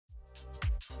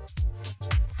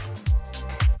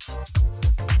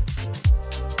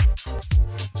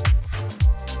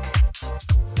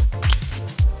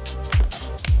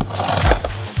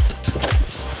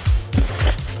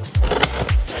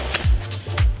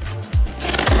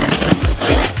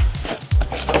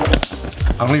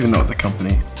I don't even know what the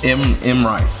company.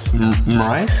 Mrice?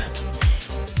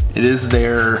 It is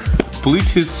their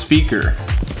Bluetooth speaker.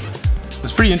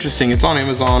 It's pretty interesting. It's on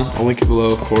Amazon. I'll link it below,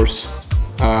 of course.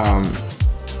 Of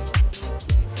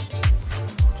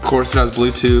course, it has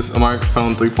Bluetooth, a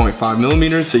microphone 3.5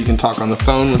 millimeters, so you can talk on the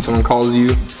phone when someone calls you.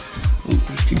 Ooh,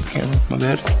 just keep the camera, my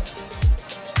bad.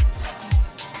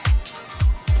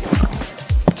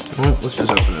 Well, let's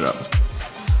just open it up.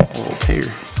 A little tear.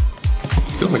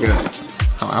 Feels like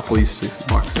how Apple used to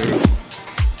box cereal.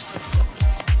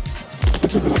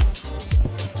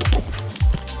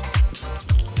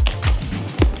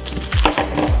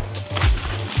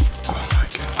 Oh my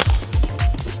god.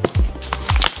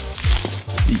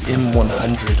 It's the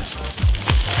M100.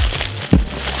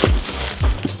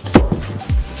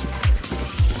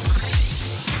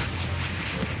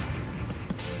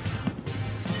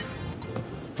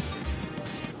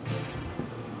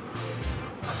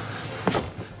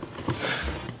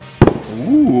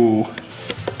 Ooh.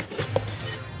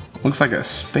 Looks like a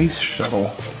space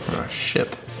shuttle or a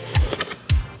ship.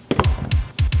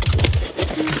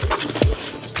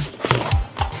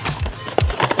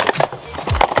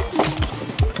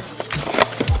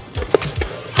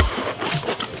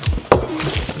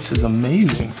 This is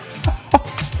amazing.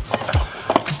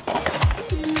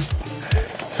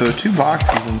 So 2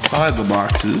 boxes inside the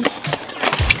boxes.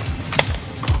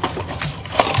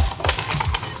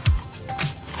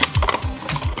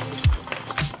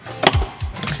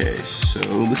 Okay, so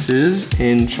this is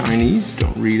in Chinese,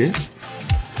 don't read it.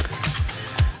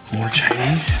 More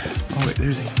Chinese. Oh wait,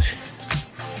 there's English.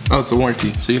 Oh, it's a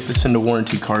warranty, so you have to send a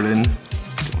warranty card in.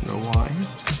 Don't know why.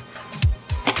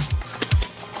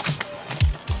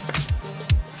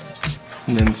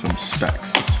 And then some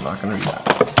specs, so I'm not gonna read that.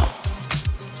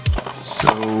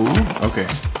 So, okay,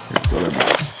 here's the other box.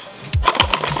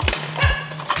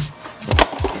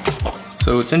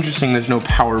 So it's interesting there's no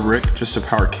power brick, just a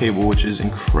power cable, which is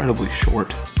incredibly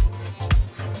short.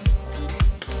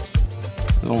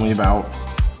 It's only about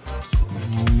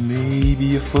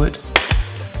maybe a foot.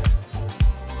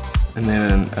 And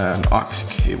then an aux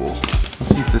cable. Let's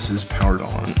see if this is powered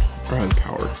on, or has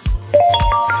power.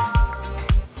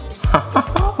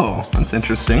 Oh, that's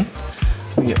interesting.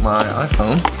 Let me get my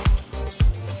iPhone.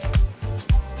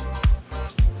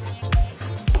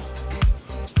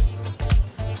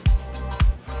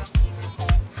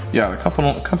 Yeah, the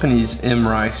company's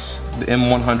Mrice, the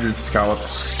M100 Scallop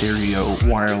Stereo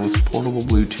Wireless Portable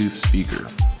Bluetooth Speaker.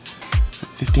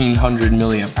 1500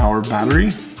 milliamp hour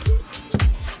battery.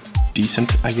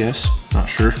 Decent, I guess. Not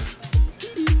sure.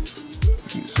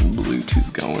 Get some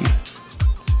Bluetooth going.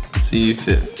 Let's see if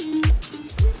it.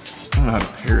 I don't know how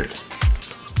to pair it.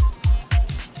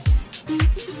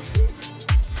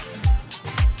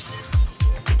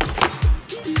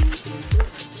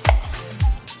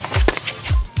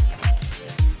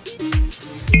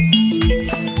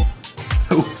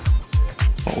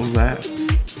 What was that?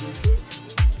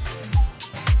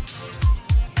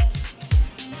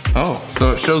 Oh,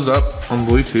 so it shows up on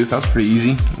Bluetooth. That's pretty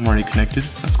easy. I'm already connected.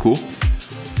 That's cool.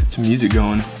 Get some music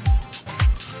going.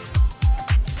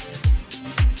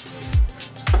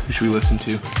 Who should we listen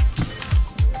to?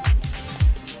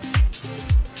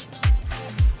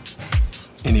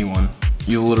 Anyone.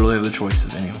 You literally have the choice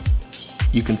of anyone.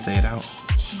 You can say it out.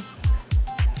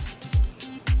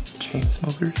 Chain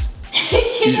smokers?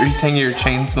 Are you saying you're a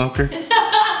chain smoker?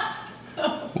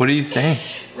 What are you saying?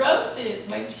 Roses,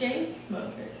 my chain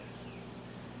smoker.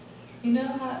 You know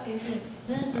how is it?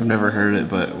 I've never heard it,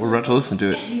 but we're about to listen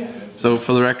to it. So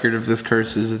for the record, if this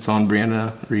curses, it's on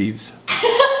Brianna Reeves.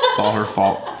 It's all her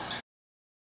fault.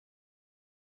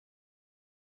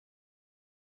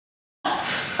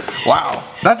 Wow,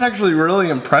 that's actually really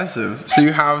impressive. So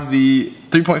you have the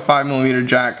 3.5 millimeter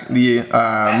jack, the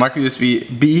micro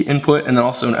USB B input, and then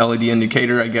also an LED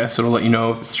indicator, I guess. It'll let you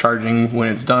know if it's charging when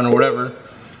it's done or whatever.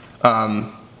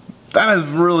 That is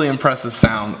really impressive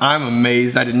sound. I'm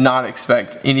amazed. I did not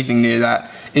expect anything near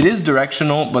that. It is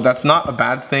directional, but that's not a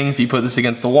bad thing. If you put this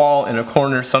against the wall, in a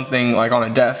corner, something like on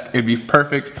a desk, it'd be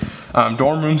perfect.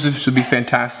 Dorm rooms, this would be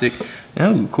fantastic.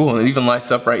 Oh, cool. It even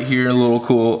lights up right here, a little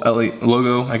cool LED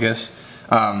logo, I guess.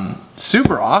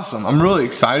 Super awesome. I'm really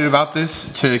excited about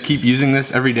this, to keep using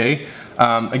this every day.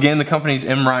 Again, the company's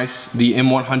Mrice, the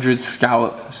M100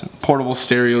 Scallop portable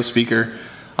stereo speaker.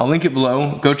 I'll link it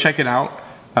below. Go check it out.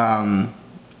 Be on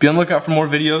the lookout for more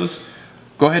videos.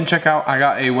 go ahead and check out, I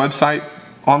got a website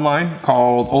online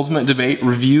called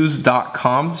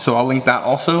ultimatedebatereviews.com, so I'll link that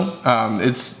also.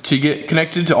 It's to get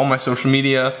connected to all my social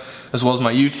media as well as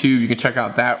my YouTube. You can check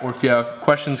out that, or if you have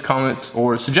questions, comments,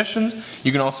 or suggestions,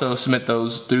 you can also submit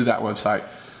those through that website.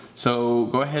 So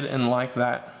go ahead and like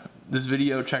this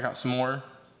video, check out some more.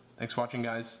 Thanks for watching,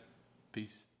 guys.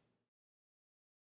 Peace.